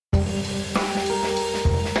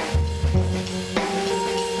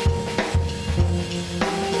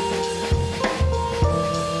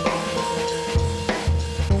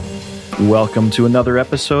Welcome to another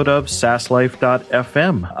episode of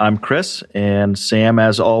SaaSlife.fm. I'm Chris, and Sam,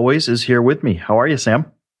 as always, is here with me. How are you, Sam?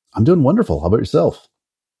 I'm doing wonderful. How about yourself?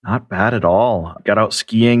 Not bad at all. Got out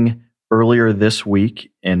skiing earlier this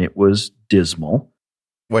week, and it was dismal.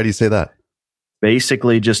 Why do you say that?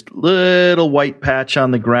 Basically, just little white patch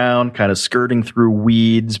on the ground, kind of skirting through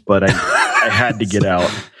weeds, but I had to get out,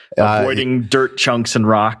 avoiding dirt chunks and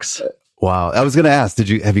rocks. Wow. I was going to ask,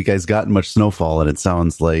 have you guys gotten much snowfall? And it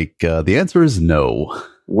sounds like the answer is no.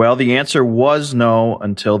 Well, the answer was no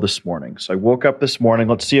until this morning. So I woke up this morning.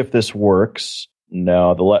 Let's see if this works.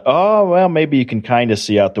 No. Well, maybe you can kind of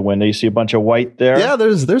see out the window. You see a bunch of white there? Yeah,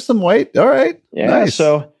 there's some white. All right. Yeah. Nice.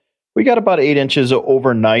 So we got about 8 inches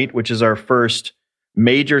overnight, which is our first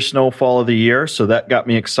major snowfall of the year. So that got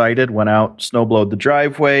me excited. Went out, snowblowed the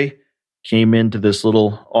driveway, came into this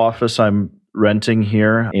little office I'm renting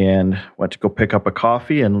here and went to go pick up a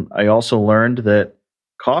coffee. And I also learned that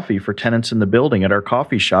coffee for tenants in the building at our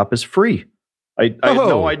coffee shop is free. I had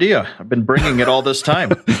no idea. I've been bringing it all this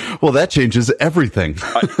time. Well, that changes everything.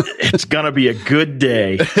 It's going to be a good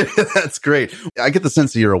day. That's great. I get the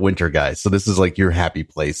sense that you're a winter guy. So this is like your happy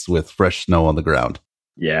place with fresh snow on the ground.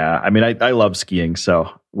 Yeah. I mean, I love skiing.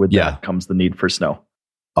 So with that comes the need for snow.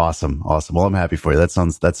 Awesome. Well, I'm happy for you. That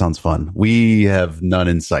sounds fun. We have none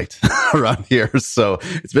in sight around here. So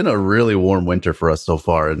it's been a really warm winter for us so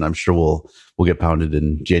far. And I'm sure we'll get pounded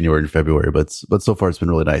in January and February. But so far it's been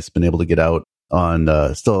really nice. Been able to get out on,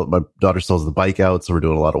 my daughter still has the bike out. So we're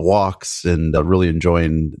doing a lot of walks and really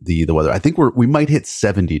enjoying the weather. I think we might hit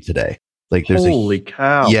 70 today. Like there's Holy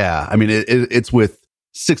cow. Yeah. I mean, it's with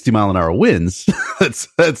 60 mile an hour winds.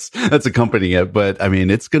 that's accompanying it. But I mean,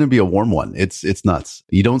 it's going to be a warm one. It's nuts.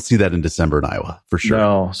 You don't see that in December in Iowa for sure.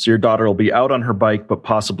 No. So your daughter will be out on her bike, but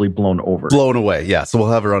possibly blown away. Yeah. So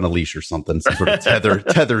we'll have her on a leash or something, some sort of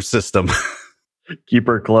tether system. Keep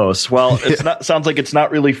her close. Well, sounds like it's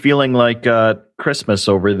not really feeling like Christmas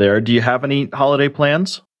over there. Do you have any holiday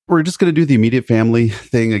plans? We're just going to do the immediate family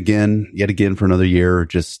thing yet again for another year.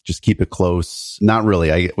 Just keep it close. Not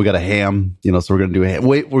really. We got a ham, so we're going to do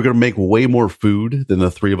we're going to make way more food than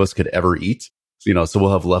the three of us could ever eat. So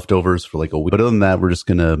we'll have leftovers for like a week. But other than that, we're just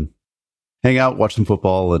going to hang out, watch some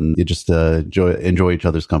football, and just enjoy each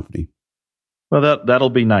other's company. Well, that'll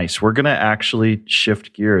be nice. We're going to actually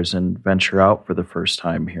shift gears and venture out for the first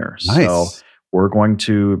time here. Nice. So we're going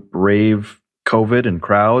to brave COVID and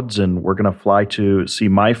crowds, and we're going to fly to see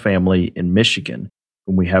my family in Michigan,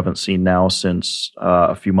 whom we haven't seen now since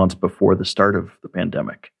a few months before the start of the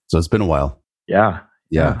pandemic. So it's been a while. Yeah.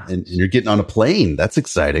 And you're getting on a plane. That's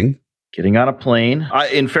exciting. Getting on a plane.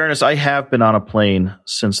 In fairness, I have been on a plane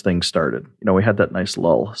since things started. We had that nice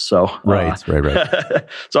lull. So right.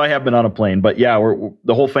 So I have been on a plane, but yeah,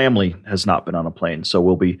 the whole family has not been on a plane. So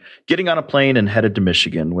we'll be getting on a plane and headed to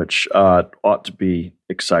Michigan, which ought to be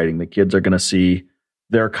exciting. The kids are going to see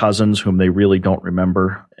their cousins whom they really don't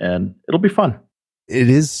remember, and it'll be fun. It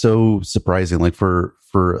is so surprising. Like for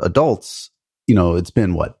adults, it's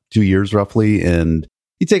been 2 years roughly, and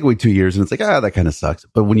you take away 2 years and it's like, that kind of sucks.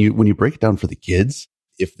 But when you break it down for the kids,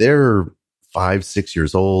 if they're 5-6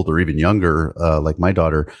 years old or even younger, like my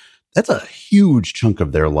daughter, that's a huge chunk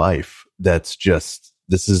of their life. That's just,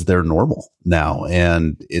 this is their normal now.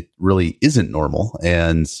 And it really isn't normal.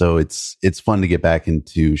 And so it's fun to get back and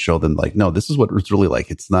to show them like, no, this is what it's really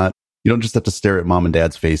like. It's not, you don't just have to stare at mom and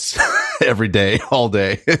dad's face every day, all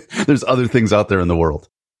day. There's other things out there in the world.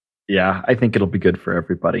 Yeah, I think it'll be good for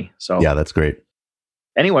everybody. So yeah, that's great.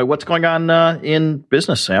 Anyway, what's going on in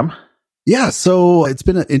business, Sam? Yeah, so it's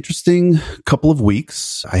been an interesting couple of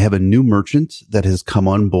weeks. I have a new merchant that has come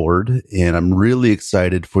on board, and I'm really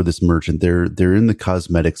excited for this merchant. They're in the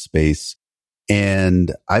cosmetic space,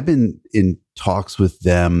 and I've been in talks with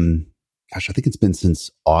them. Gosh, I think it's been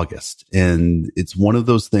since August, and it's one of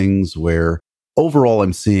those things where overall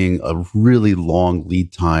I'm seeing a really long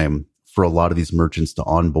lead time for a lot of these merchants to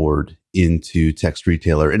onboard into Text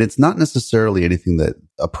Retailer. And it's not necessarily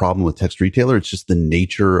a problem with Text Retailer. It's just the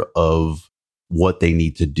nature of what they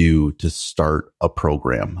need to do to start a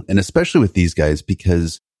program. And especially with these guys,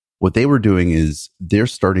 because what they were doing is they're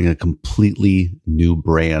starting a completely new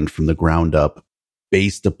brand from the ground up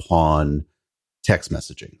based upon text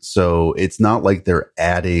messaging. So it's not like they're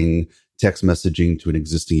adding text messaging to an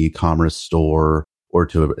existing e-commerce store or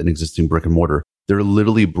to an existing brick and mortar. They're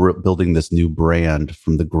literally building this new brand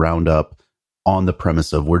from the ground up on the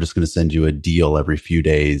premise of we're just going to send you a deal every few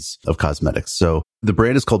days of cosmetics. So the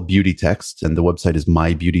brand is called Beauty Text and the website is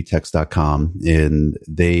mybeautytext.com. And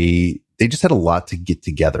they just had a lot to get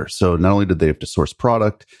together. So not only did they have to source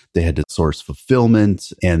product, they had to source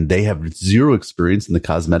fulfillment, and they have zero experience in the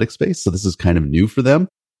cosmetic space. So this is kind of new for them,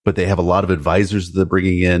 but they have a lot of advisors that they're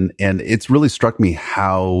bringing in. And it's really struck me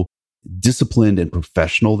how disciplined and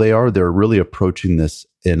professional they are. They're really approaching this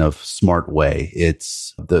in a smart way.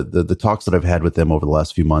 It's the talks that I've had with them over the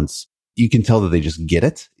last few months. You can tell that they just get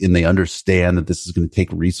it and they understand that this is going to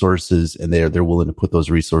take resources, and they're willing to put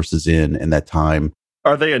those resources in and that time.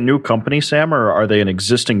 Are they a new company, Sam, or are they an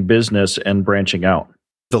existing business and branching out?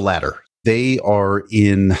 The latter. They are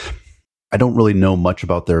in, I don't really know much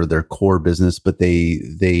about their core business, but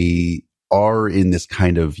they are in this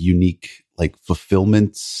kind of unique like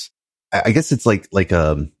fulfillment. I guess it's like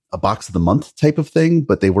a box of the month type of thing,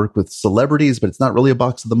 but they work with celebrities, but it's not really a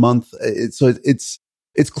box of the month.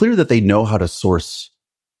 It's clear that they know how to source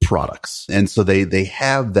products. And so they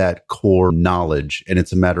have that core knowledge, and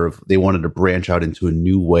it's a matter of they wanted to branch out into a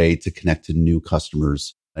new way to connect to new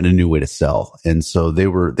customers and a new way to sell. And so they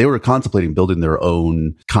were contemplating building their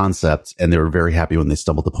own concept, and they were very happy when they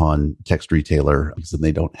stumbled upon Text Retailer, because then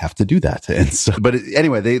they don't have to do that. And so, but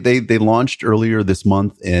anyway, they launched earlier this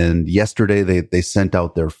month, and yesterday they sent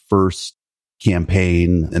out their first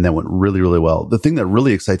campaign, and that went really, really well. The thing that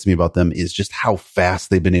really excites me about them is just how fast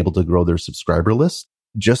they've been able to grow their subscriber list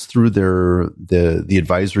just through the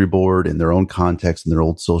advisory board and their own context and their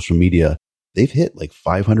old social media. They've hit like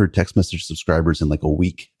 500 text message subscribers in like a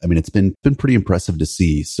week. I mean, it's been pretty impressive to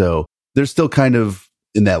see. So they're still kind of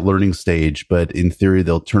in that learning stage, but in theory,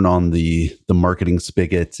 they'll turn on the marketing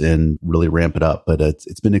spigot and really ramp it up. But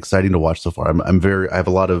it's been exciting to watch so far. I have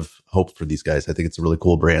a lot of hope for these guys. I think it's a really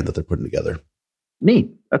cool brand that they're putting together.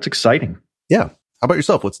 Neat. That's exciting. Yeah. How about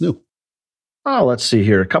yourself? What's new? Oh, let's see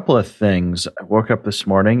here. A couple of things. I woke up this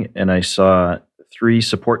morning and I saw 3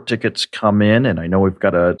 support tickets come in, and I know we've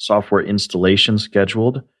got a software installation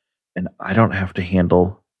scheduled, and I don't have to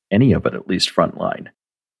handle any of it, at least frontline.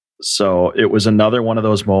 So it was another one of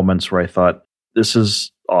those moments where I thought, this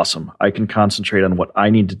is awesome. I can concentrate on what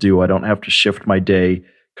I need to do. I don't have to shift my day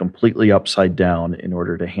completely upside down in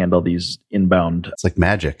order to handle these inbound. It's like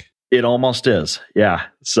magic. It almost is. Yeah.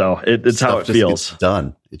 So it's Stuff how it just feels. Gets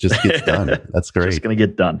done. It just gets done. That's great. It's going to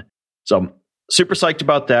get done. So I'm super psyched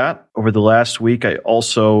about that. Over the last week, I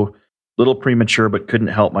also, a little premature, but couldn't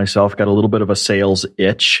help myself, got a little bit of a sales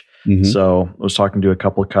itch. Mm-hmm. So I was talking to a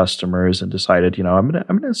couple of customers and decided, I'm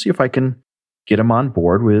going to see if I can get them on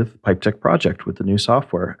board with PipeTech Project with the new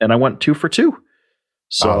software. And I went 2 for 2.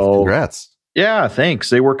 So congrats. Yeah, thanks.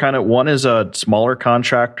 They were one is a smaller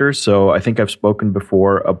contractor. So I think I've spoken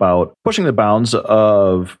before about pushing the bounds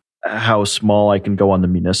of how small I can go on the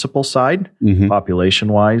municipal side, mm-hmm.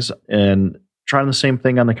 population-wise, and trying the same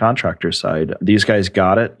thing on the contractor side. These guys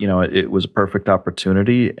got it. It was a perfect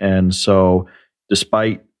opportunity. And so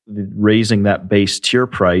despite raising that base tier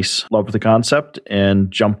price, loved the concept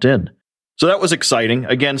and jumped in. So that was exciting.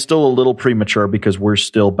 Again, still a little premature because we're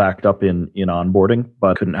still backed up in onboarding,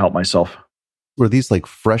 but couldn't help myself. Were these like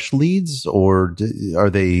fresh leads, or are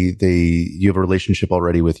they you have a relationship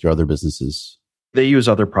already with your other businesses? They use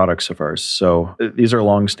other products of ours. So these are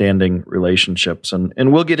long-standing relationships. And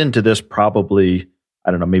we'll get into this probably,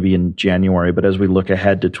 I don't know, maybe in January. But as we look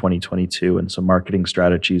ahead to 2022 and some marketing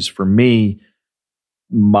strategies, for me,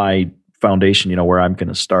 my foundation, where I'm going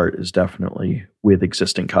to start is definitely with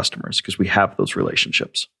existing customers because we have those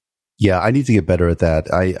relationships. Yeah, I need to get better at that.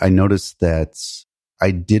 I noticed that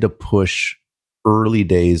I did a push early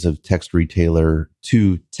days of Text Retailer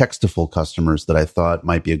to Textiful customers that I thought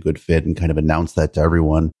might be a good fit and kind of announce that to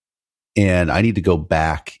everyone. And I need to go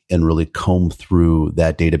back and really comb through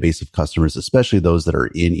that database of customers, especially those that are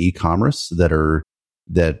in e-commerce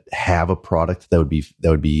that have a product that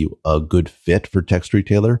would be a good fit for Text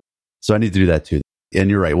Retailer. So I need to do that too. And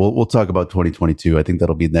you're right. We'll talk about 2022. I think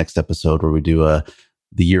that'll be the next episode where we do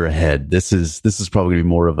the year ahead. This is probably going to be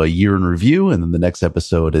more of a year in review, and then the next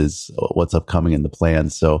episode is what's upcoming in the plan.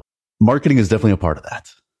 So marketing is definitely a part of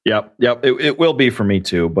that. Yep. It will be for me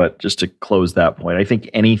too. But just to close that point, I think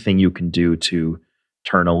anything you can do to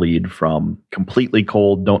turn a lead from completely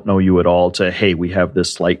cold, don't know you at all, to, hey, we have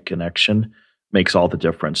this slight connection, makes all the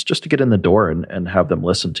difference just to get in the door and have them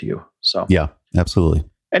listen to you. So yeah, absolutely.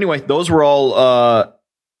 Anyway, those were all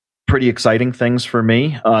pretty exciting things for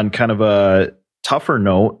me. On kind of a tougher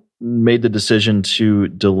note, made the decision to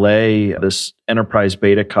delay this enterprise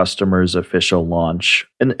beta customer's official launch.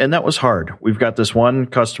 And that was hard. We've got this one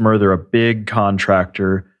customer, they're a big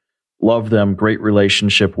contractor. Love them, great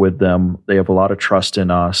relationship with them. They have a lot of trust in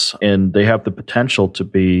us, and they have the potential to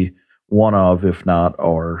be one of, if not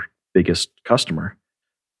our biggest customer.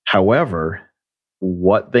 However,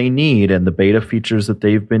 what they need and the beta features that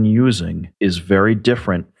they've been using is very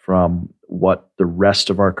different from what the rest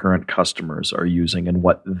of our current customers are using and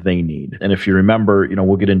what they need. And if you remember,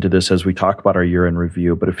 we'll get into this as we talk about our year in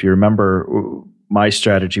review, but if you remember, my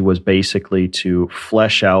strategy was basically to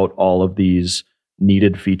flesh out all of these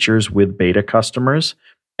needed features with beta customers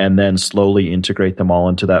and then slowly integrate them all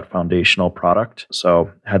into that foundational product.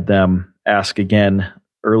 So had them ask again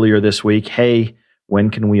earlier this week, hey, when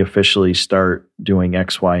can we officially start doing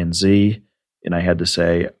X, Y, and Z? And I had to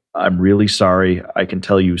say, I'm really sorry. I can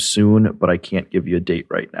tell you soon, but I can't give you a date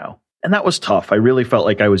right now. And that was tough. I really felt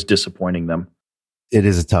like I was disappointing them. It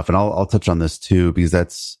is tough. And I'll touch on this too, because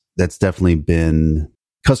that's definitely been,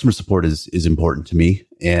 customer support is important to me.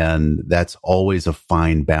 And that's always a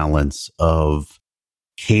fine balance of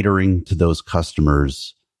catering to those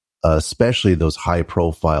customers, especially those high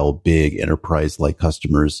profile, big enterprise like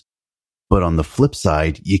customers. But on the flip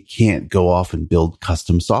side, you can't go off and build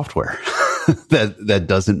custom software that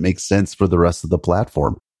doesn't make sense for the rest of the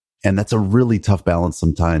platform. And that's a really tough balance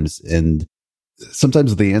sometimes. And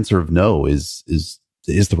sometimes the answer of no is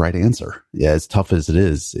the right answer. Yeah, as tough as it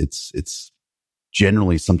is, it's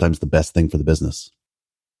generally sometimes the best thing for the business.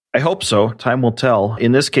 I hope so. Time will tell.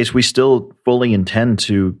 In this case, we still fully intend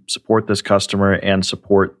to support this customer and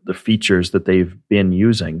support the features that they've been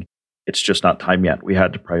using. It's just not time yet. We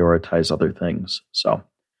had to prioritize other things. So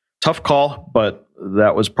tough call, but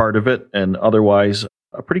that was part of it. And otherwise,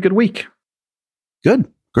 a pretty good week.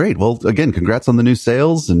 Good. Great. Well, again, congrats on the new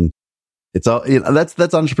sales. And it's all, that's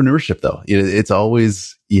entrepreneurship though. It's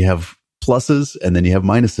always, you have pluses and then you have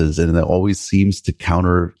minuses, and it always seems to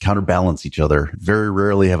counterbalance each other. Very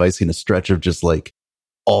rarely have I seen a stretch of just like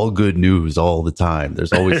all good news all the time.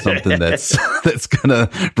 There's always something that's gonna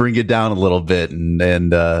bring it down a little bit and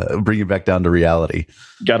bring it back down to reality.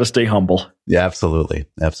 Got to stay humble. Yeah, absolutely.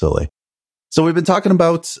 So we've been talking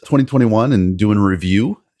about 2021 and doing a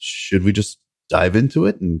review. Should we just dive into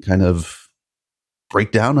it and kind of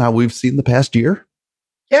break down how we've seen the past year?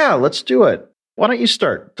 Yeah, let's do it. Why don't you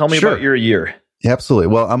start? Tell me about your year. Yeah, absolutely.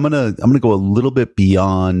 Well, I'm gonna go a little bit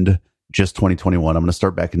beyond just 2021. I'm going to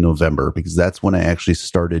start back in November because that's when I actually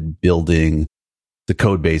started building the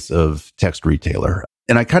code base of Text Retailer.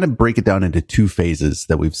 And I kind of break it down into two phases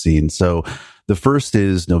that we've seen. So the first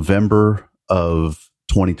is November of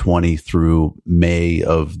 2020 through May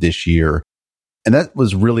of this year. And that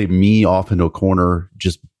was really me off into a corner,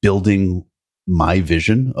 just building my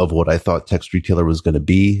vision of what I thought Text Retailer was going to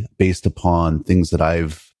be based upon things that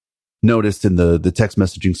I've noticed in the text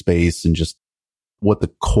messaging space and just what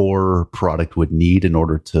the core product would need in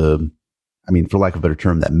order to, for lack of a better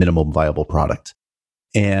term, that minimum viable product.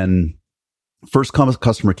 And first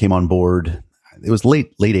customer came on board. It was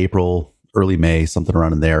late April, early May, something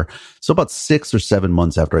around in there. So about 6 or 7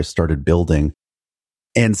 months after I started building.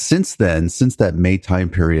 And since then, since that May time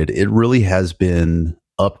period, it really has been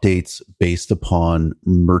updates based upon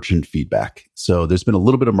merchant feedback. So there's been a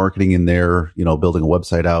little bit of marketing in there, building a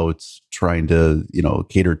website out, trying to,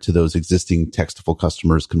 cater to those existing Textful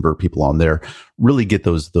customers, convert people on there, really get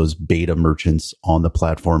those beta merchants on the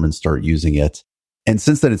platform and start using it. And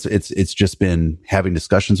since then, it's just been having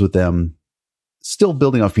discussions with them, still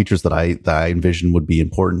building on features that I envisioned would be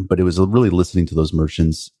important, but it was really listening to those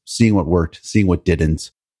merchants, seeing what worked, seeing what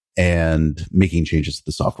didn't, and making changes to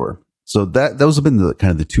the software. So those have been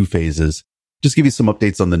the two phases. Just give you some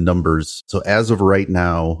updates on the numbers. So as of right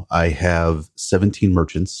now, I have 17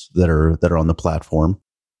 merchants that are on the platform.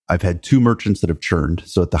 I've had 2 merchants that have churned.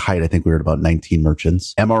 So at the height, I think we were at about 19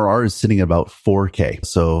 merchants. MRR is sitting at about 4K.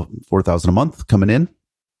 So 4,000 a month coming in.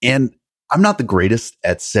 And I'm not the greatest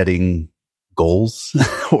at setting goals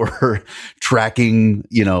or tracking,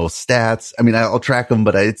 stats. I'll track them,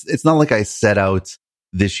 but it's not like I set out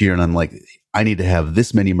this year and I'm like, I need to have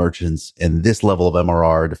this many merchants and this level of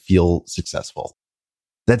MRR to feel successful.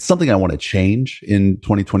 That's something I want to change in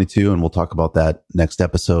 2022, and we'll talk about that next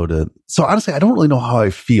episode. So honestly, I don't really know how I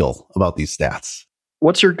feel about these stats.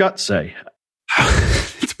 What's your gut say?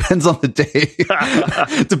 It depends on the day.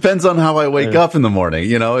 It depends on how I wake up in the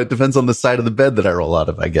morning. It depends on the side of the bed that I roll out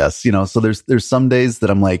of, I guess. So there's some days that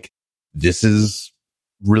I'm like, this is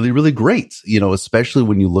really, really great. Especially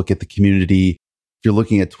when you look at the community. If you're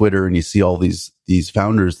looking at Twitter and you see all these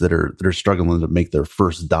founders that are struggling to make their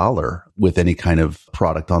first dollar with any kind of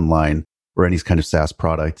product online or any kind of SaaS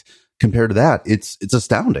product, compared to that, it's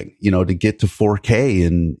astounding. To get to 4K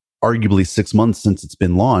in arguably 6 months since it's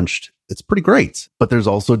been launched, it's pretty great. But there's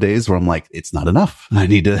also days where I'm like, it's not enough. I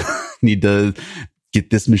need to need to get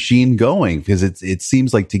this machine going, because it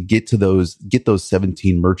seems like to get those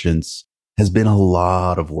 17 merchants has been a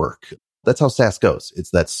lot of work. That's how SaaS goes.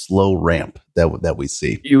 It's that slow ramp that we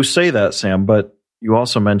see. You say that, Sam, but you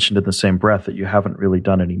also mentioned in the same breath that you haven't really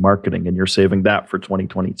done any marketing and you're saving that for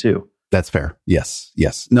 2022. That's fair. Yes.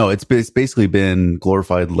 No, it's basically been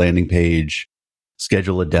glorified landing page,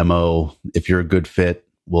 schedule a demo. If you're a good fit,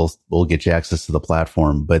 we'll get you access to the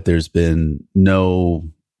platform. But there's been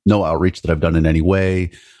no outreach that I've done in any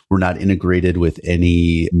way. We're not integrated with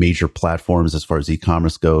any major platforms as far as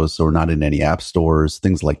e-commerce goes. So we're not in any app stores,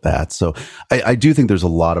 things like that. So I do think there's a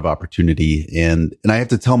lot of opportunity. And I have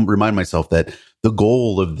to remind myself that the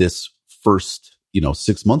goal of this first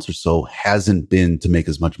 6 months or so hasn't been to make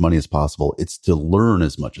as much money as possible. It's to learn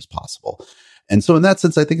as much as possible. And so in that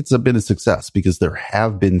sense, I think it's been a success, because there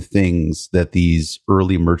have been things that these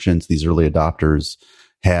early merchants, these early adopters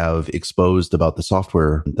have exposed about the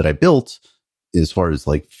software that I built, as far as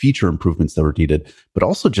like feature improvements that were needed, but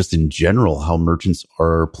also just in general, how merchants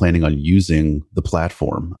are planning on using the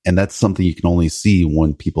platform. And that's something you can only see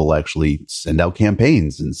when people actually send out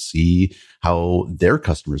campaigns and see how their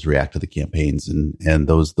customers react to the campaigns and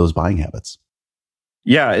those buying habits.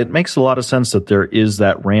 Yeah, it makes a lot of sense that there is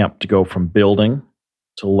that ramp to go from building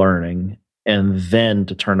to learning and then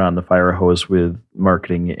to turn on the fire hose with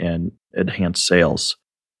marketing and enhanced sales.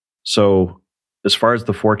 So as far as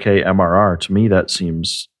the 4K MRR, to me, that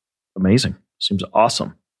seems amazing. Seems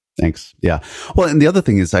awesome. Thanks. Yeah. Well, and the other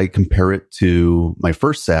thing is I compare it to my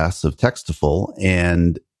first SaaS of Textful,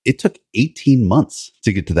 and it took 18 months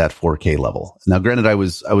to get to that 4K level. Now, granted, I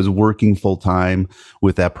was working full time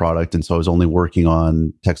with that product, and so I was only working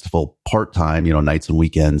on Textful part time, nights and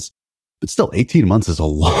weekends. But still, 18 months is a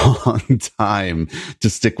long time to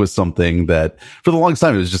stick with something that for the longest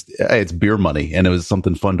time, it was just, it's beer money, and it was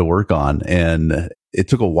something fun to work on. And it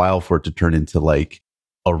took a while for it to turn into like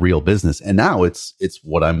a real business. And now it's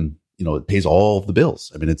what I'm, it pays all of the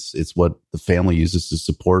bills. I mean, it's what the family uses to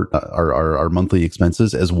support our monthly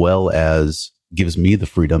expenses, as well as gives me the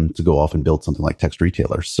freedom to go off and build something like Text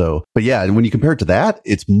Retailer. So, but yeah, and when you compare it to that,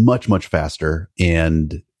 it's much, much faster.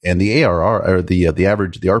 And the ARR, or the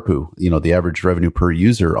average, the ARPU, the average revenue per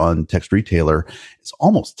user on Text Retailer is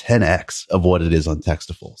almost 10x of what it is on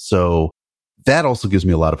Textful. So that also gives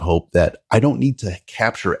me a lot of hope that I don't need to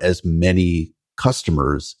capture as many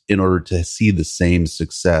customers in order to see the same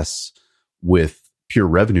success with pure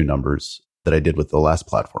revenue numbers that I did with the last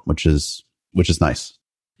platform, which is nice.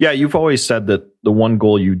 Yeah, you've always said that the one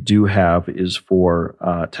goal you do have is for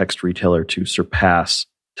Text Retailer to surpass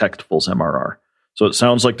Textful's MRR. So it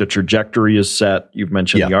sounds like the trajectory is set. You've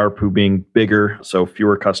mentioned the ARPU being bigger, so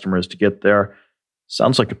fewer customers to get there.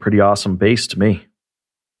 Sounds like a pretty awesome base to me.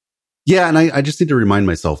 Yeah, and I just need to remind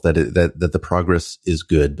myself that the progress is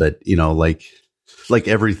good, but like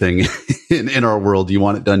everything in our world, you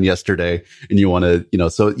want it done yesterday, and you want to,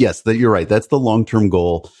 so yes, that you're right. That's the long-term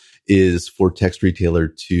goal, is for Text Retailer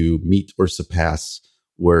to meet or surpass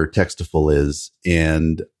where Textful is.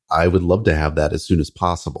 And I would love to have that as soon as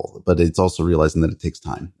possible, but it's also realizing that it takes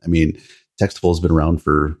time. I mean, Textful has been around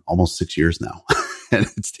for almost 6 years now, and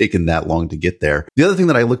it's taken that long to get there. The other thing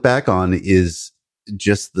that I look back on is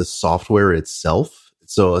just the software itself.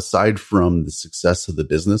 So aside from the success of the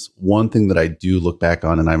business, one thing that I do look back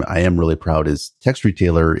on, and I am really proud, is Text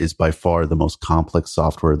Retailer is by far the most complex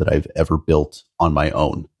software that I've ever built on my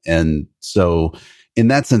own. And so in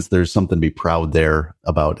that sense, there's something to be proud there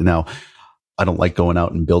about. Now, I don't like going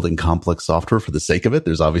out and building complex software for the sake of it.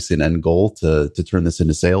 There's obviously an end goal to turn this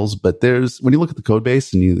into sales, but when you look at the code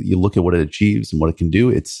base and you look at what it achieves and what it can do,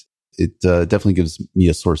 it definitely gives me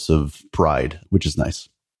a source of pride, which is nice.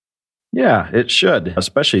 Yeah, it should,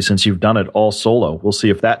 especially since you've done it all solo. We'll see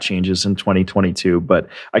if that changes in 2022, but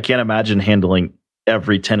I can't imagine handling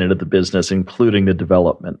every tenet of the business, including the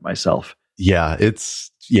development myself. Yeah,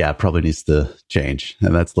 it probably needs to change.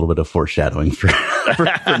 And that's a little bit of foreshadowing for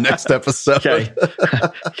next episode.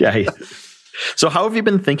 Okay. So how have you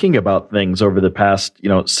been thinking about things over the past,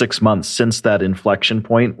 6 months since that inflection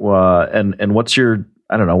point? And what's your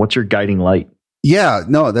guiding light? Yeah,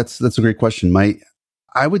 no, that's a great question.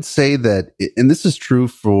 I would say that, and this is true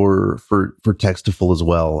for Textful as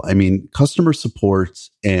well. I mean, customer support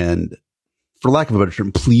and, for lack of a better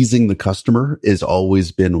term, pleasing the customer has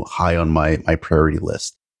always been high on my priority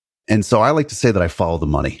list. And so I like to say that I follow the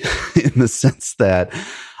money in the sense that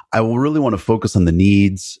I will really want to focus on the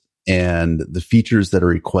needs and the features that are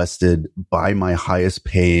requested by my highest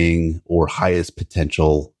paying or highest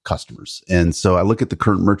potential customers. And so I look at the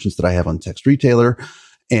current merchants that I have on Text Retailer,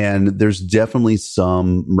 and there's definitely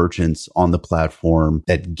some merchants on the platform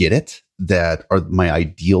that get it, that are my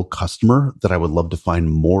ideal customer that I would love to find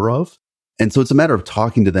more of. And so it's a matter of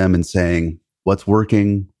talking to them and saying, what's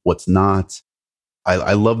working, what's not.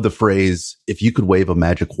 I love the phrase, if you could wave a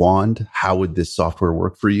magic wand, how would this software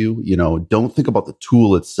work for you? You know, don't think about the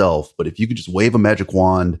tool itself, but if you could just wave a magic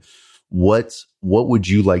wand, what would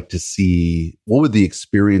you like to see? What would the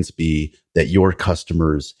experience be that your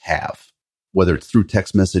customers have, whether it's through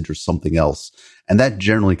text message or something else? And that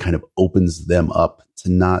generally kind of opens them up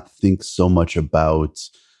to not think so much about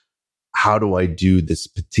how do I do this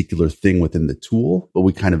particular thing within the tool, but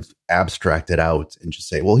we kind of abstract it out and just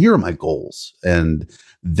say, well, here are my goals. And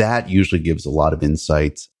that usually gives a lot of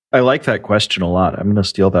insight. I like that question a lot. I'm going to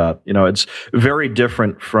steal that. You know, it's very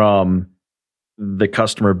different from the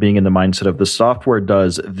customer being in the mindset of the software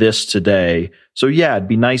does this today. So yeah, it'd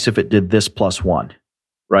be nice if it did this plus one,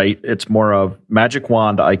 right? It's more of magic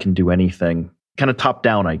wand, I can do anything, kind of top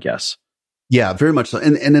down, I guess. Yeah, very much so.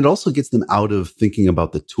 And it also gets them out of thinking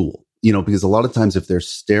about the tool. You know, because a lot of times if they're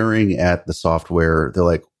staring at the software, they're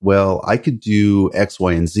like, well, I could do X,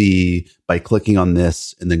 Y, and Z by clicking on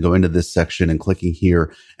this and then go into this section and clicking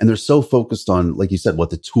here. And they're so focused on, like you said, what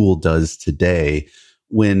the tool does today,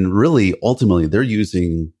 when really, ultimately, they're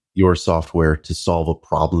using your software to solve a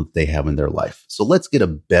problem that they have in their life. So let's get a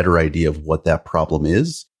better idea of what that problem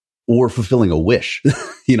is, or fulfilling a wish,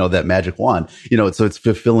 you know, that magic wand, you know, so it's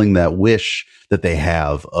fulfilling that wish that they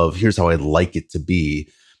have of here's how I'd like it to be.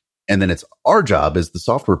 And then it's our job as the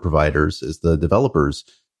software providers, as the developers,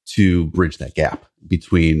 to bridge that gap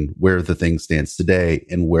between where the thing stands today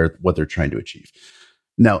and what they're trying to achieve.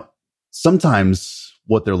 Now, sometimes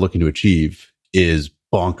what they're looking to achieve is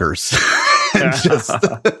bonkers and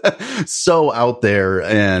just so out there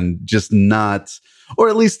and just not, or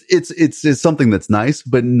at least it's something that's nice,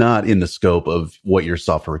 but not in the scope of what your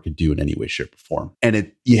software could do in any way, shape, or form.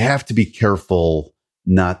 And you have to be careful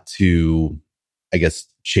not to, I guess,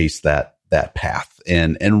 chase that path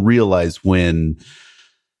and realize when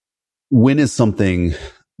is something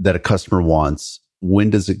that a customer wants,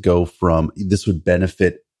 when does it go from this would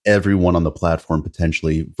benefit everyone on the platform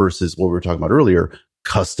potentially versus what we were talking about earlier,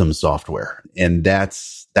 custom software. And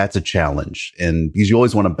that's a challenge. And because you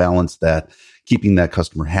always want to balance that, keeping that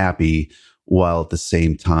customer happy while at the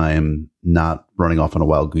same time not running off on a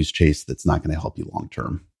wild goose chase that's not going to help you long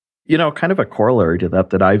term. You know, kind of a corollary to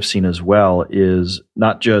that I've seen as well is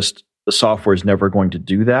not just the software is never going to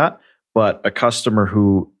do that, but a customer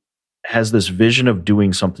who has this vision of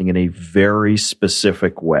doing something in a very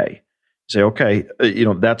specific way. Say, okay, you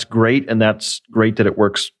know, that's great. And that's great that it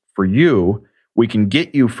works for you. We can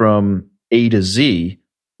get you from A to Z,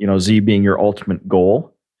 you know, Z being your ultimate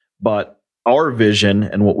goal. But our vision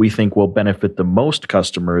and what we think will benefit the most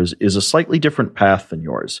customers is a slightly different path than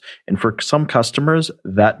yours. And for some customers,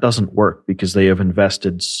 that doesn't work because they have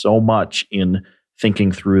invested so much in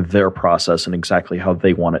thinking through their process and exactly how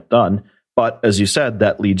they want it done. But as you said,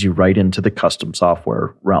 that leads you right into the custom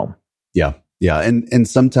software realm. Yeah. Yeah. And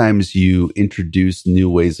sometimes you introduce new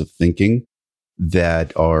ways of thinking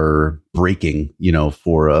that are breaking, you know,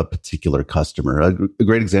 for a particular customer. A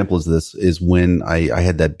great example of this is when I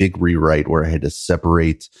had that big rewrite where I had to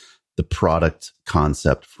separate the product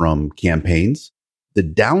concept from campaigns. The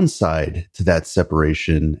downside to that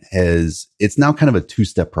separation is it's now kind of a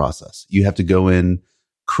two-step process. You have to go in,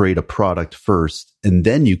 create a product first, and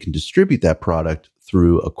then you can distribute that product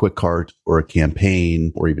through a quick cart or a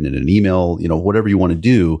campaign or even in an email, you know, whatever you want to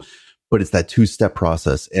do. But it's that two-step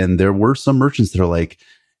process. And there were some merchants that are like,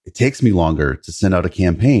 it takes me longer to send out a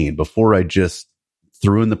campaign before I just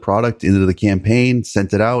threw in the product into the campaign,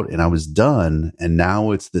 sent it out, and I was done. And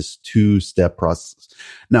now it's this two-step process.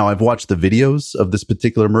 Now, I've watched the videos of this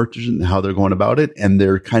particular merchant and how they're going about it, and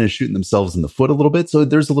they're kind of shooting themselves in the foot a little bit. So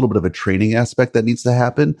there's a little bit of a training aspect that needs to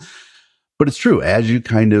happen. But it's true, as you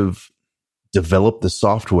kind of develop the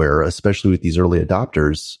software, especially with these early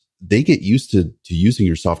adopters, they get used to using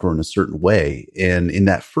your software in a certain way. And in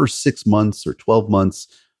that first 6 months or 12 months,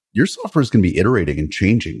 your software is going to be iterating and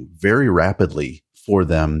changing very rapidly for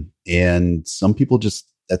them. And some people just,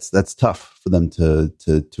 that's tough for them to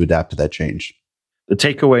adapt to that change. The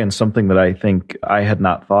takeaway, and something that I think I had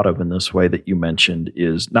not thought of in this way that you mentioned,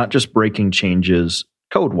 is not just breaking changes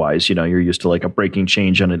code-wise. You know, you're used to like a breaking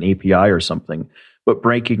change on an API or something, but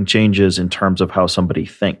breaking changes in terms of how somebody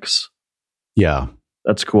thinks. Yeah.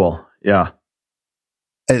 That's cool. Yeah.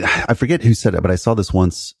 I forget who said it, but I saw this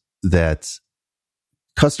once that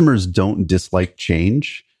customers don't dislike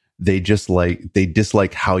change. They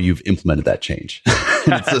dislike how you've implemented that change.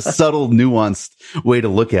 It's a subtle, nuanced way to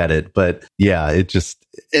look at it. But yeah,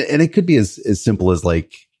 it could be as simple as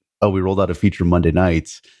like, oh, we rolled out a feature Monday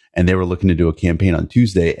night and they were looking to do a campaign on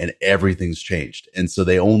Tuesday, and everything's changed. And so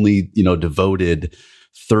they only, devoted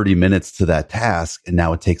 30 minutes to that task, and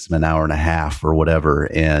now it takes them an hour and a half or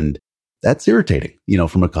whatever. And that's irritating,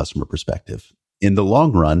 from a customer perspective. In the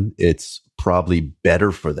long run, it's probably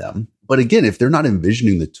better for them. But again, if they're not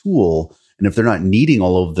envisioning the tool, and if they're not needing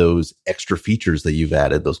all of those extra features that you've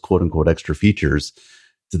added, those quote unquote extra features,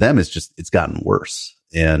 to them, it's gotten worse.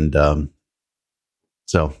 And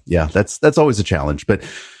so, yeah, that's always a challenge. But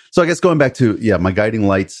so I guess going back to, my guiding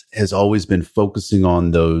lights has always been focusing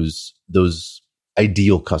on those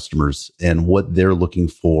ideal customers and what they're looking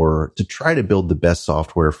for to try to build the best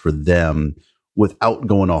software for them without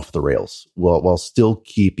going off the rails, while still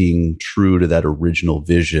keeping true to that original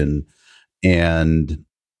vision. And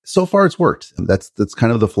so far it's worked. That's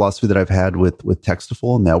kind of the philosophy that I've had with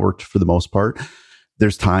Textaful, and that worked for the most part.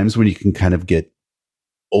 There's times when you can kind of get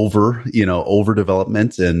over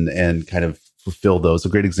development and kind of fulfill those. A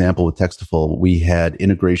great example with Textaful, we had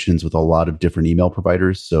integrations with a lot of different email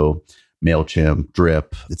providers. So MailChimp,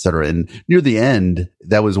 Drip, et cetera. And near the end,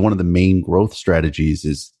 that was one of the main growth strategies,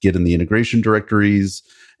 is get in the integration directories.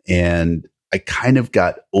 And I kind of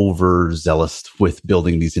got overzealous with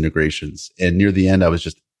building these integrations. And near the end, I was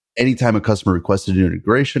just, anytime a customer requested an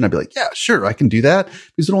integration, I'd be like, yeah, sure, I can do that.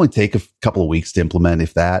 Because it only take a couple of weeks to implement,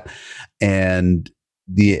 if that. And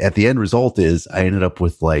at the end result is I ended up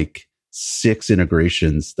with like 6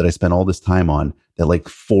 integrations that I spent all this time on that like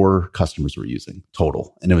 4 customers were using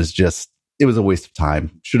total. And it was a waste of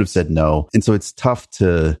time. Should have said no. And so it's tough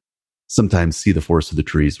to sometimes see the forest of the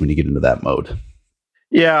trees when you get into that mode.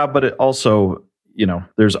 Yeah, but it also,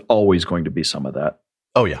 there's always going to be some of that.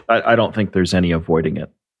 Oh, yeah. I don't think there's any avoiding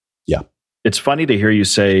it. Yeah. It's funny to hear you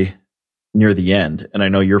say near the end, and I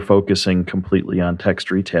know you're focusing completely on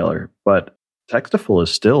Text Retailer, but Textaful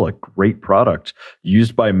is still a great product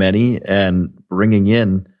used by many and bringing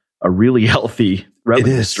in a really healthy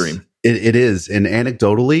revenue stream. It is. And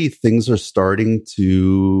anecdotally, things are starting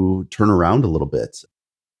to turn around a little bit.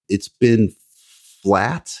 It's been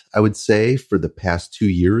flat, I would say, for the past 2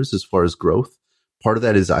 years as far as growth. Part of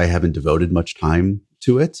that is I haven't devoted much time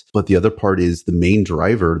to it. But the other part is the main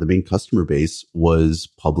driver, the main customer base was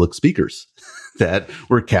public speakers that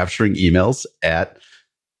were capturing emails at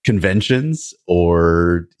conventions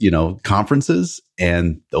or, conferences,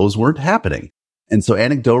 and those weren't happening. And so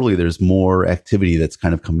anecdotally, there's more activity that's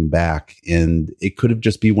kind of coming back, and it could have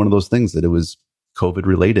just be one of those things that it was COVID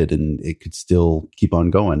related and it could still keep on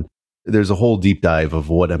going. There's a whole deep dive of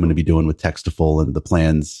what I'm going to be doing with Textaful and the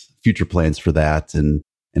plans, future plans for that and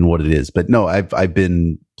what it is. But no, I've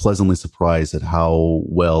been pleasantly surprised at how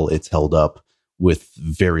well it's held up with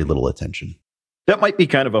very little attention. That might be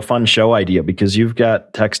kind of a fun show idea, because you've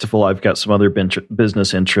got Textaful, I've got some other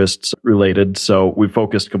business interests related. So we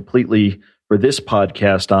focused completely for this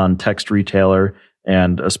podcast on Text Retailer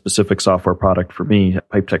and a specific software product for me,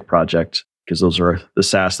 PipeTech Project, because those are the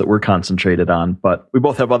SaaS that we're concentrated on. But we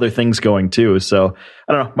both have other things going too. So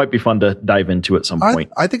I don't know, might be fun to dive into at some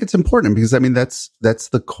point. I think it's important because, that's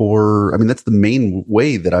the core. That's the main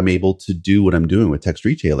way that I'm able to do what I'm doing with Text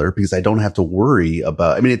Retailer, because I don't have to worry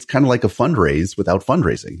about, it's kind of like a fundraise without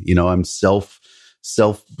fundraising. I'm self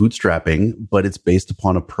bootstrapping, but it's based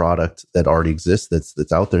upon a product that already exists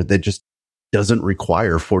that's out there that just doesn't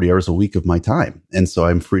require 40 hours a week of my time. And so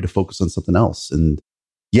I'm free to focus on something else. And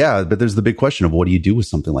yeah, but there's the big question of what do you do with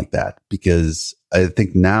something like that? Because I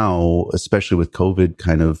think now, especially with COVID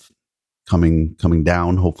kind of coming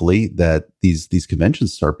down, hopefully, that these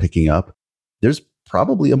conventions start picking up, there's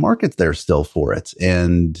probably a market there still for it.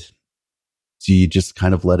 And do you just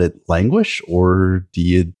kind of let it languish, or do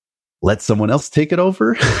you let someone else take it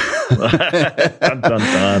over? Dun, dun,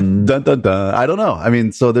 dun. Dun, dun, dun. I don't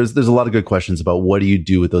know. So there's a lot of good questions about what do you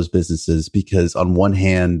do with those businesses? Because on one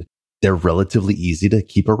hand, they're relatively easy to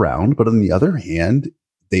keep around, but on the other hand,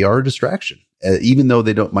 they are a distraction. Even though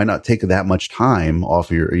they might not take that much time off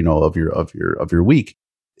your week,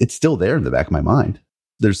 it's still there in the back of my mind.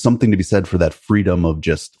 There's something to be said for that freedom of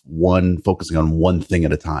just focusing on one thing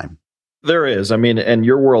at a time. There is. And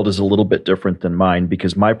your world is a little bit different than mine,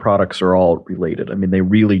 because my products are all related. They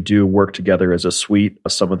really do work together as a suite.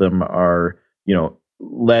 Some of them are,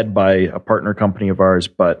 led by a partner company of ours,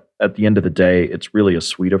 but at the end of the day, it's really a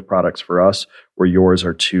suite of products for us, where yours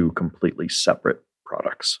are 2 completely separate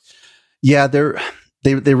products. Yeah,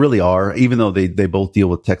 they really are. Even though they both deal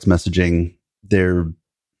with text messaging, they're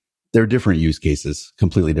different use cases,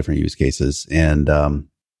 completely different use cases. And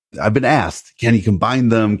I've been asked, can you combine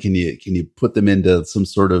them? Can you put them into some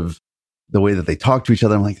sort of the way that they talk to each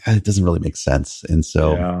other? I'm like, it doesn't really make sense. And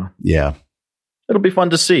so, yeah. It'll be fun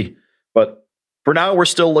to see. But for now, we're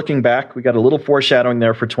still looking back. We got a little foreshadowing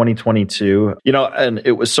there for 2022. And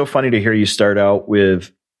it was so funny to hear you start out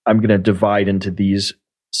with, I'm going to divide into these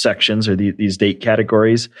sections or these date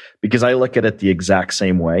categories, because I look at it the exact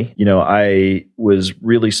same way. I was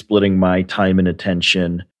really splitting my time and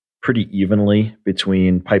attention pretty evenly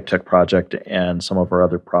between Pipe Tech Project and some of our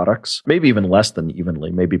other products, maybe even less than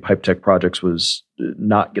evenly. Maybe Pipe Tech Projects was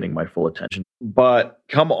not getting my full attention. But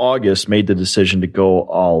come August, made the decision to go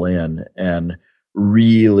all in and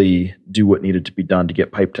really do what needed to be done to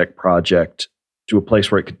get Pipe Tech Project to a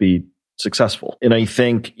place where it could be successful. And I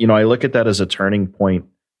think, I look at that as a turning point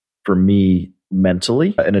for me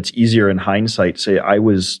mentally, and it's easier in hindsight to say I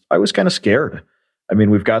was kind of scared. I mean,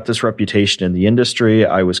 we've got this reputation in the industry.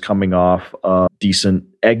 I was coming off a decent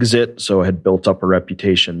exit, so I had built up a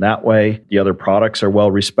reputation that way. The other products are well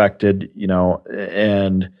respected,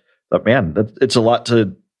 but man, it's a lot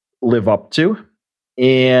to live up to.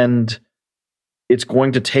 And it's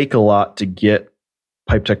going to take a lot to get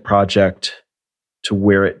Pipe Tech Project to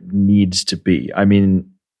where it needs to be. I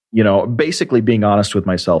mean, basically being honest with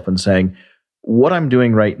myself and saying, what I'm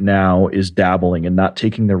doing right now is dabbling and not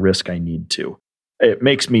taking the risk I need to. It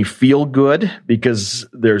makes me feel good because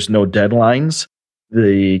there's no deadlines.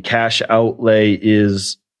 The cash outlay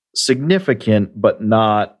is significant, but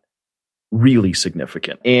not really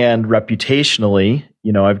significant. And reputationally,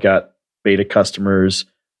 I've got beta customers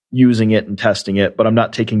using it and testing it, but I'm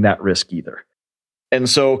not taking that risk either. And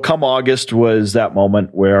so come August was that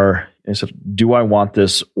moment where I said, do I want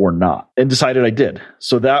this or not? And decided I did.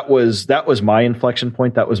 So that was my inflection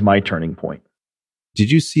point. That was my turning point. Did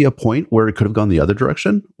you see a point where it could have gone the other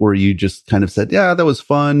direction? Or you just kind of said, yeah, that was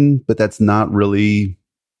fun, but that's not really,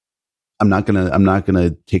 I'm not going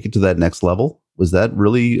to take it to that next level. Was that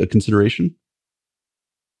really a consideration?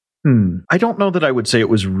 I don't know that I would say it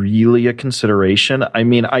was really a consideration. I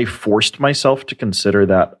mean, I forced myself to consider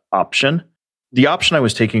that option. The option I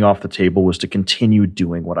was taking off the table was to continue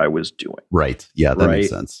doing what I was doing. Right. Yeah, that makes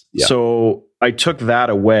sense. Yeah. So I took that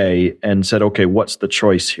away and said, okay, what's the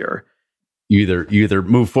choice here? You either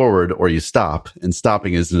move forward or you stop, and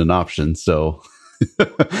stopping isn't an option. So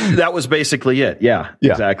that was basically it. Yeah,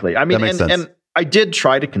 exactly. I mean, and I did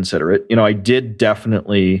try to consider it. I did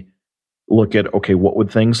definitely look at, okay, what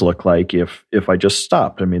would things look like if I just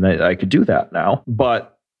stopped? I mean, I could do that now,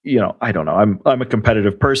 but I don't know. I'm a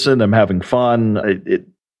competitive person. I'm having fun.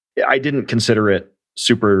 I didn't consider it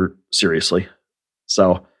super seriously.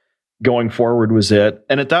 So going forward was it.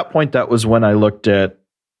 And at that point, that was when I looked at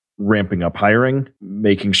ramping up hiring,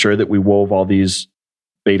 making sure that we wove all these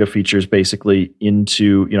beta features basically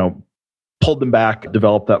into, pulled them back,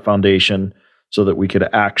 developed that foundation so that we could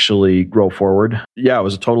actually grow forward. Yeah, it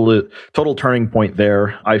was a total turning point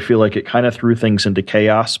there. I feel like it kind of threw things into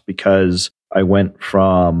chaos because I went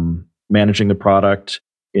from managing the product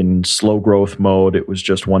in slow growth mode. It was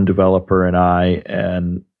just one developer and I,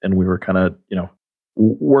 and we were kind of,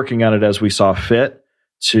 working on it as we saw fit,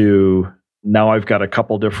 to now I've got a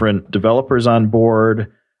couple different developers on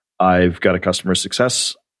board. I've got a customer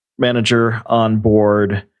success manager on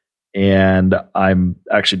board, and I'm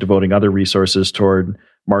actually devoting other resources toward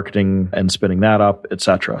marketing and spinning that up,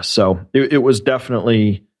 etc. So it was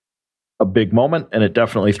definitely a big moment, and it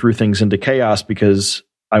definitely threw things into chaos because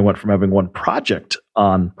I went from having one project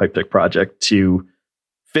on Pipe Tech Project to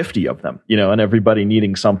 50 of them, and everybody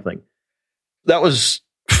needing something. That was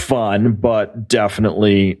fun, but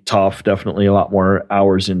definitely tough, definitely a lot more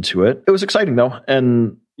hours into it. It was exciting though.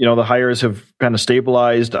 And, the hires have kind of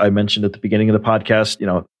stabilized. I mentioned at the beginning of the podcast,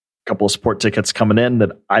 a couple of support tickets coming in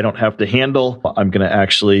that I don't have to handle. I'm going to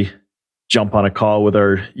actually jump on a call with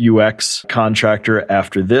our UX contractor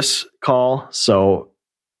after this call. So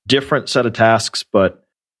different set of tasks, but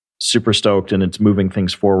super stoked, and it's moving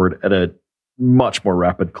things forward at a much more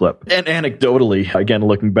rapid clip. And anecdotally, again,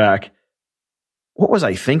 looking back, what was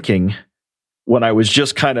I thinking when I was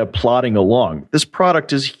just kind of plodding along? This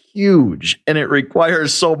product is huge and it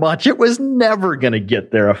requires so much. It was never going to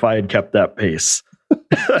get there if I had kept that pace.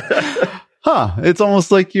 It's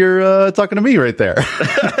almost like you're talking to me right there.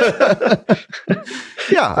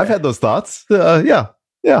 Yeah, I've had those thoughts. Yeah.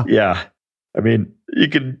 I mean, you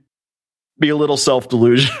could be a little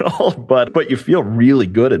self-delusional, but you feel really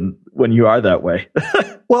good when you are that way.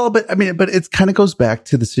 Well, but it kind of goes back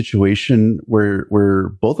to the situation where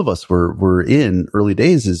both of us were in early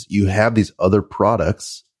days. Is you have these other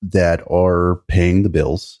products that are paying the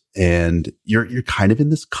bills, and you're kind of in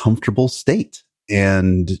this comfortable state,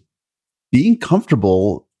 and being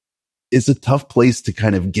comfortable is a tough place to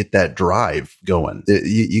kind of get that drive going.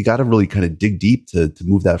 You got to really kind of dig deep to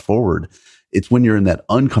move that forward. It's when you're in that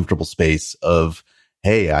uncomfortable space of,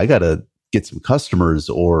 hey, I gotta get some customers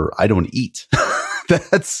or I don't eat.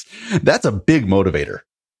 That's a big motivator.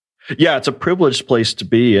 Yeah, it's a privileged place to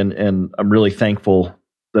be. And I'm really thankful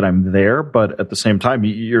that I'm there. But at the same time,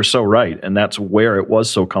 you're so right. And that's where it was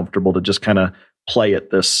so comfortable to just kind of play at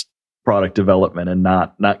this product development and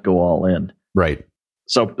not go all in. Right.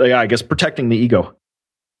 So yeah, I guess protecting the ego.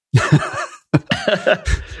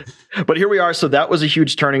 But here we are. So that was a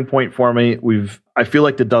huge turning point for me. I feel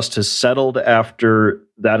like the dust has settled after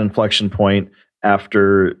that inflection point,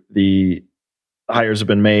 after the hires have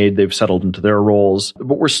been made, they've settled into their roles,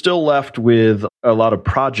 but we're still left with a lot of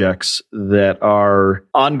projects that are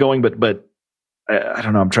ongoing, but I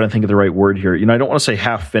don't know. I'm trying to think of the right word here. I don't want to say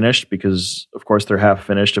half finished because of course they're half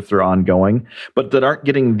finished if they're ongoing, but that aren't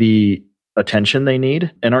getting the attention they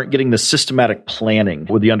need and aren't getting the systematic planning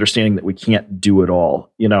with the understanding that we can't do it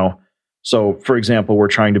all, So for example, we're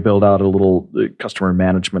trying to build out a little customer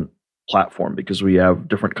management platform because we have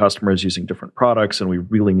different customers using different products and we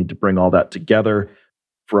really need to bring all that together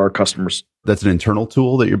for our customers. That's an internal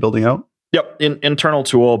tool that you're building out? Yep. Internal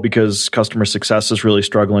tool because customer success is really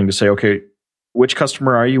struggling to say, okay, which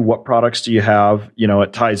customer are you? What products do you have?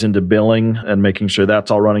 It ties into billing and making sure that's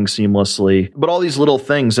all running seamlessly. But all these little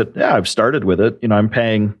things that, I've started with it. I'm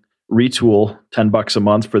paying Retool $10 a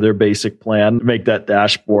month for their basic plan to make that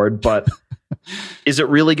dashboard. But is it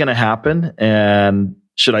really going to happen? And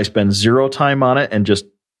should I spend zero time on it and just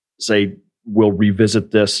say, we'll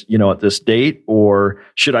revisit this, at this date? Or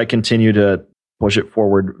should I continue to push it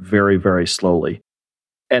forward very, very slowly?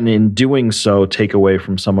 And in doing so, take away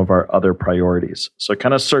from some of our other priorities. So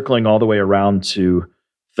kind of circling all the way around to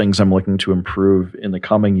things I'm looking to improve in the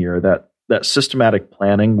coming year, that systematic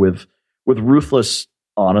planning with ruthless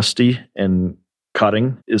honesty and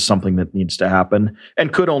cutting is something that needs to happen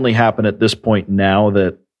and could only happen at this point now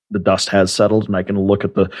that the dust has settled and I can look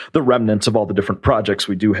at the remnants of all the different projects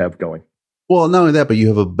we do have going. Well, not only that, but you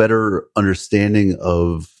have a better understanding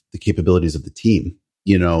of the capabilities of the team.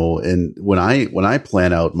 And when I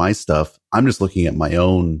plan out my stuff, I'm just looking at my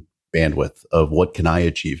own bandwidth of what can I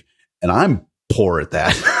achieve. And I'm poor at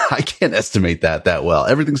that. I can't estimate that well.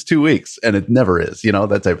 Everything's 2 weeks and it never is,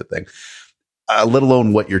 that type of thing, let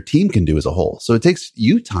alone what your team can do as a whole. So it takes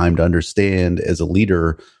you time to understand as a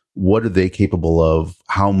leader, what are they capable of?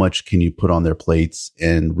 How much can you put on their plates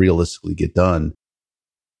and realistically get done?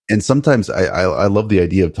 And sometimes I love the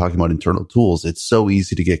idea of talking about internal tools. It's so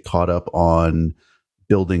easy to get caught up on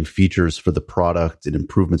building features for the product and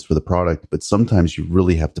improvements for the product. But sometimes you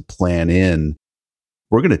really have to plan in,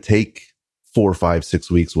 we're going to take 4, 5,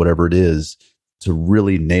 6 weeks, whatever it is, to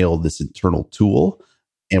really nail this internal tool.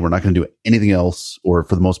 And we're not going to do anything else, or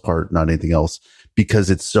for the most part, not anything else, because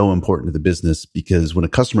it's so important to the business. Because when a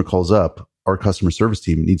customer calls up, our customer service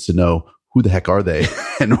team needs to know who the heck are they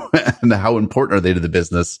and how important are they to the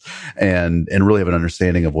business and really have an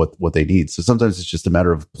understanding of what they need. So sometimes it's just a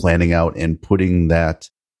matter of planning out and putting that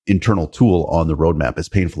internal tool on the roadmap, as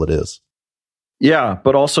painful it is. Yeah,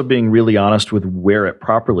 but also being really honest with where it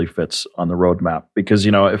properly fits on the roadmap. Because,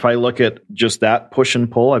 if I look at just that push and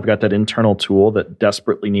pull, I've got that internal tool that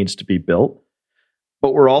desperately needs to be built.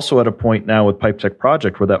 But we're also at a point now with PipeTech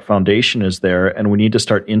Project where that foundation is there and we need to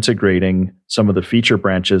start integrating some of the feature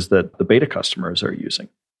branches that the beta customers are using.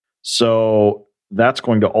 So that's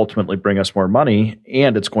going to ultimately bring us more money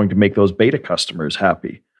and it's going to make those beta customers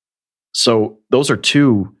happy. So those are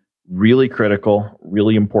two really critical,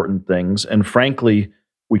 really important things. And frankly,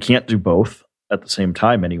 we can't do both at the same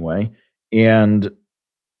time anyway. And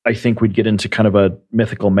I think we'd get into kind of a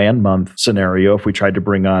mythical man month scenario if we tried to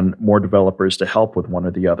bring on more developers to help with one or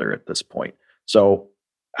the other at this point. So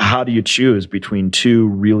how do you choose between two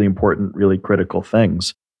really important, really critical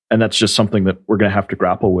things? And that's just something that we're going to have to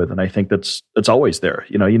grapple with. And I think that's always there.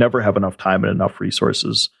 You never have enough time and enough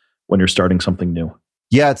resources when you're starting something new.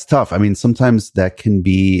 Yeah, it's tough. I mean, sometimes that can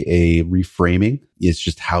be a reframing. It's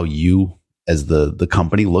just how you as the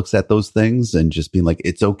company looks at those things and just being like,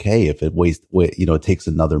 it's okay if it it takes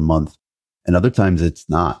another month. And other times it's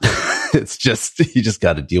not. It's just, you just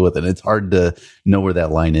got to deal with it. It's hard to know where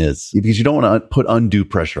that line is because you don't want to put undue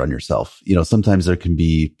pressure on yourself. Sometimes there can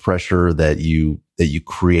be pressure that you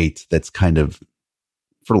create that's kind of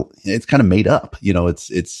made up.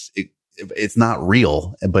 It's not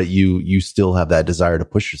real, but you still have that desire to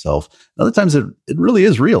push yourself. And other times it really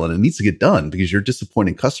is real and it needs to get done because you're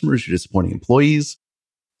disappointing customers, you're disappointing employees,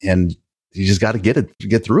 and you just got to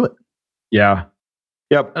get through it. Yeah.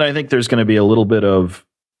 Yep. And I think there's going to be a little bit of,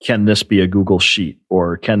 can this be a Google Sheet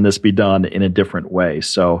or can this be done in a different way?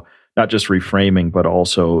 So not just reframing, but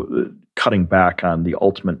also cutting back on the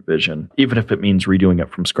ultimate vision, even if it means redoing it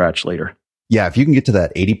from scratch later. Yeah. If you can get to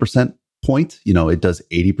that 80% point, it does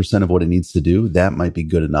 80% of what it needs to do, that might be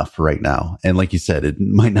good enough for right now. And like you said, it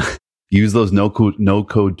might not use those no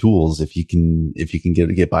code tools if you can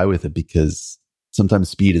get by with it, because sometimes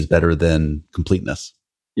speed is better than completeness.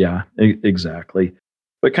 Yeah, exactly.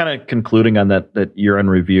 But kind of concluding on that year-end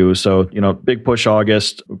review. So, big push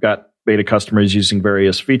August. We've got beta customers using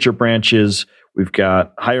various feature branches. We've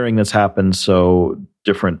got hiring that's happened. So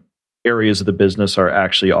different areas of the business are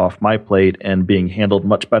actually off my plate and being handled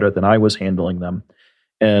much better than I was handling them.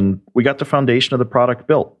 And we got the foundation of the product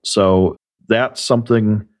built. So that's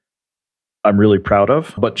something I'm really proud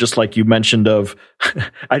of. But just like you mentioned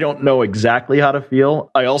I don't know exactly how to feel.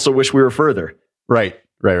 I also wish we were further. Right.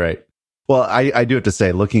 Well, I do have to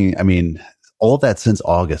say, all that since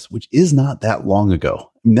August, which is not that long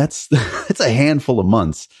ago. That's a handful of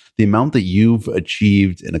months. The amount that you've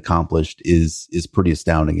achieved and accomplished is pretty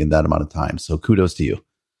astounding in that amount of time. So kudos to you.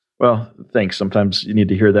 Well, thanks. Sometimes you need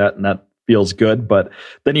to hear that, and that feels good, but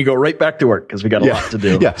then you go right back to work because we got a lot to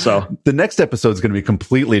do. Yeah. So the next episode is going to be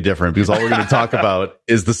completely different because all we're going to talk about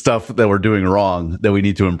is the stuff that we're doing wrong that we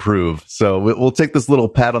need to improve. So we'll take this little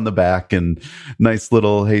pat on the back and nice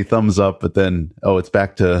little, hey, thumbs up, but then, it's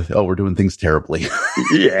back to, we're doing things terribly.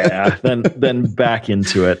 Yeah. Then back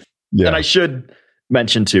into it. Yeah. And I should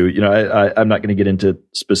mention too, I'm not going to get into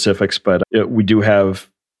specifics, but we do have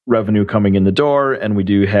revenue coming in the door, and we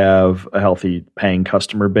do have a healthy paying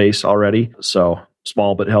customer base already. So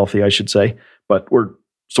small but healthy, I should say. But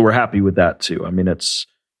we're happy with that too.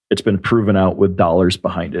 It's been proven out with dollars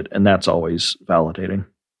behind it, and that's always validating.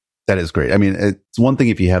 That is great. It's one thing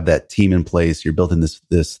if you have that team in place, you're building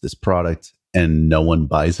this product, and no one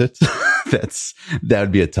buys it. That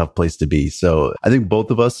would be a tough place to be. So I think both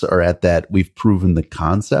of us are at that. We've proven the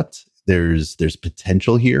concept. There's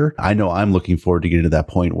potential here. I know I'm looking forward to getting to that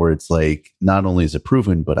point where it's like, not only is it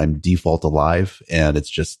proven, but I'm default alive. And it's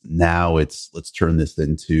just now let's turn this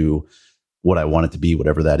into what I want it to be,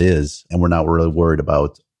 whatever that is. And we're not really worried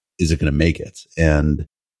about, is it going to make it? And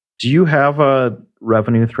do you have a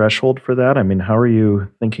revenue threshold for that? How are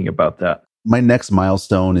you thinking about that? My next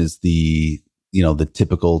milestone is the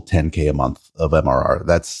typical 10K a month of MRR.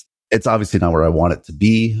 It's obviously not where I want it to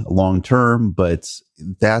be long term, but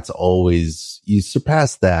that's always, you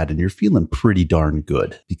surpass that and you're feeling pretty darn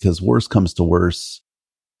good, because worse comes to worse,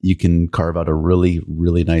 you can carve out a really,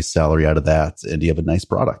 really nice salary out of that, and you have a nice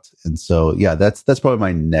product. And so, yeah, that's probably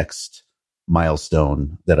my next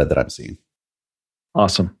milestone that I'm seeing.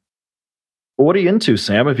 Awesome. Well, what are you into,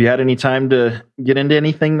 Sam? Have you had any time to get into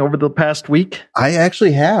anything over the past week? I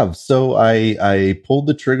actually have. So I pulled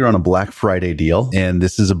the trigger on a Black Friday deal, and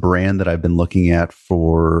this is a brand that I've been looking at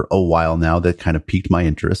for a while now that kind of piqued my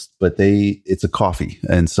interest. But it's a coffee,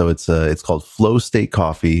 and so it's called Flow State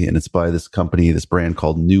Coffee, and it's by this brand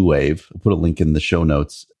called New Wave. I'll put a link in the show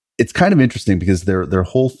notes. It's kind of interesting because their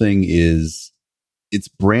whole thing is it's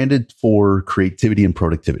branded for creativity and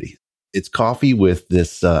productivity. It's coffee with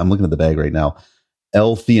this, I'm looking at the bag right now,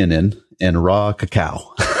 L-theanine and raw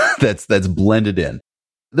cacao that's blended in.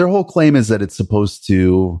 Their whole claim is that it's supposed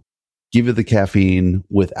to give you the caffeine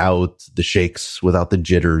without the shakes, without the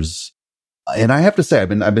jitters. And I have to say, I've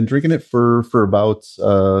been drinking it for about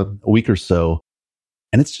a week or so,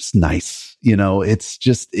 and it's just nice.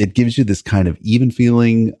 It gives you this kind of even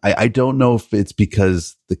feeling. I don't know if it's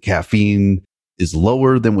because the caffeine is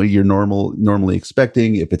lower than what you're normally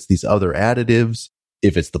expecting, if it's these other additives,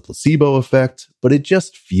 if it's the placebo effect, but it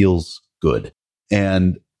just feels good.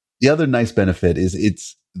 And the other nice benefit is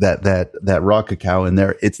it's that raw cacao in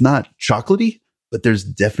there. It's not chocolatey, but there's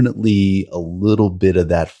definitely a little bit of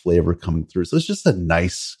that flavor coming through. So it's just a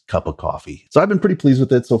nice cup of coffee. So I've been pretty pleased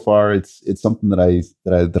with it so far. It's something that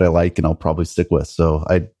I like, and I'll probably stick with. So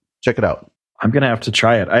I check it out. I'm going to have to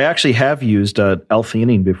try it. I actually have used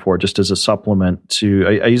L-theanine before, just as a supplement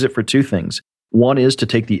I use it for two things. One is to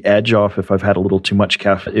take the edge off if I've had a little too much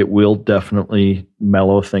caffeine. It will definitely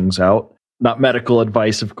mellow things out. Not medical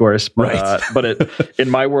advice, of course, but, right. But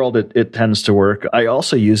in my world, it tends to work. I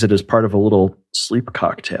also use it as part of a little sleep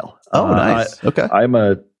cocktail. Oh, nice. Okay. I'm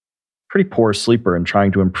a pretty poor sleeper and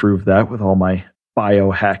trying to improve that with all my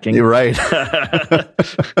biohacking. You're right.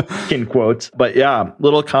 In quotes. But yeah,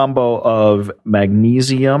 little combo of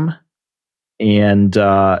magnesium and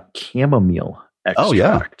chamomile extract. Oh,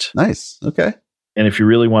 yeah. Nice. Okay. And if you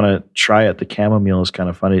really want to try it, the chamomile is kind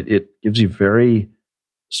of fun. It gives you very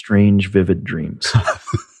strange, vivid dreams.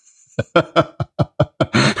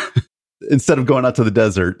 Instead of going out to the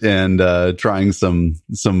desert and trying some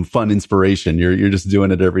fun inspiration, you're just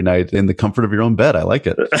doing it every night in the comfort of your own bed. I like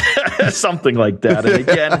it. Something like that. And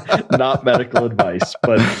again, not medical advice,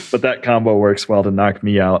 but that combo works well to knock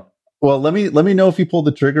me out. Well, let me know if you pull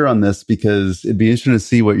the trigger on this, because it'd be interesting to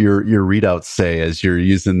see what your readouts say as you're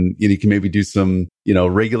using. You can maybe do some,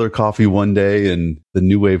 regular coffee one day and the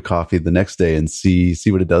New Wave coffee the next day, and see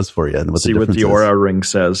what it does for you and what see the what the Oura Ring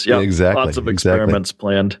says. Yeah, exactly. Lots of experiments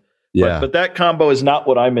planned. Yeah, but that combo is not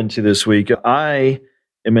what I'm into this week. I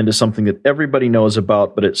am into something that everybody knows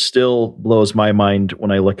about, but it still blows my mind when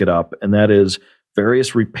I look it up, and that is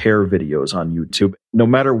various repair videos on YouTube. No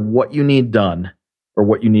matter what you need done or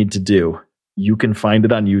what you need to do, you can find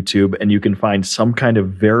it on YouTube, and you can find some kind of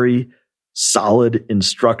very solid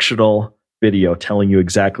instructional video telling you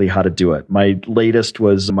exactly how to do it. My latest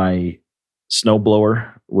was my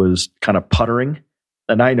snowblower was kind of puttering,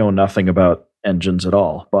 and I know nothing about engines at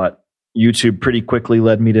all, but YouTube pretty quickly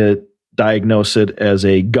led me to diagnose it as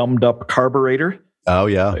a gummed up carburetor. Oh,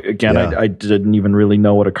 yeah. Again, yeah. I didn't even really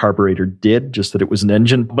know what a carburetor did, just that it was an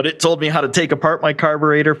engine. But it told me how to take apart my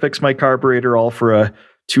carburetor, fix my carburetor, all for a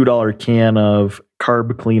 $2 can of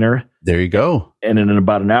carb cleaner. There you go. And in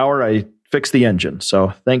about an hour, I fixed the engine.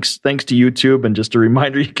 So thanks to YouTube. And just a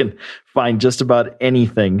reminder, you can find just about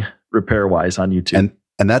anything repair-wise on YouTube.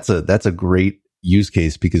 And that's a great use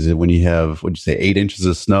case, because when you have, 8 inches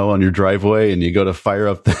of snow on your driveway and you go to fire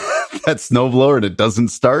up that snowblower and it doesn't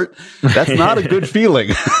start, that's not a good feeling.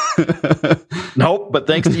 Nope. But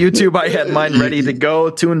thanks to YouTube, I had mine ready to go,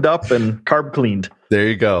 tuned up and carb cleaned. There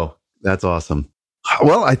you go. That's awesome.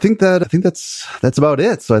 Well, I think that's about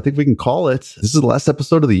it. So I think we can call it. This is the last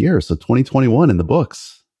episode of the year. So 2021 in the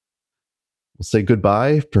books. We'll say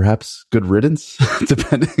goodbye, perhaps good riddance,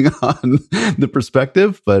 depending on the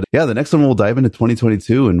perspective. But yeah, the next one we'll dive into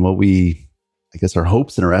 2022 and our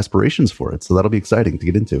hopes and our aspirations for it. So that'll be exciting to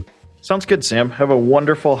get into. Sounds good, Sam. Have a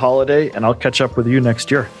wonderful holiday, and I'll catch up with you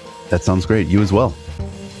next year. That sounds great. You as well.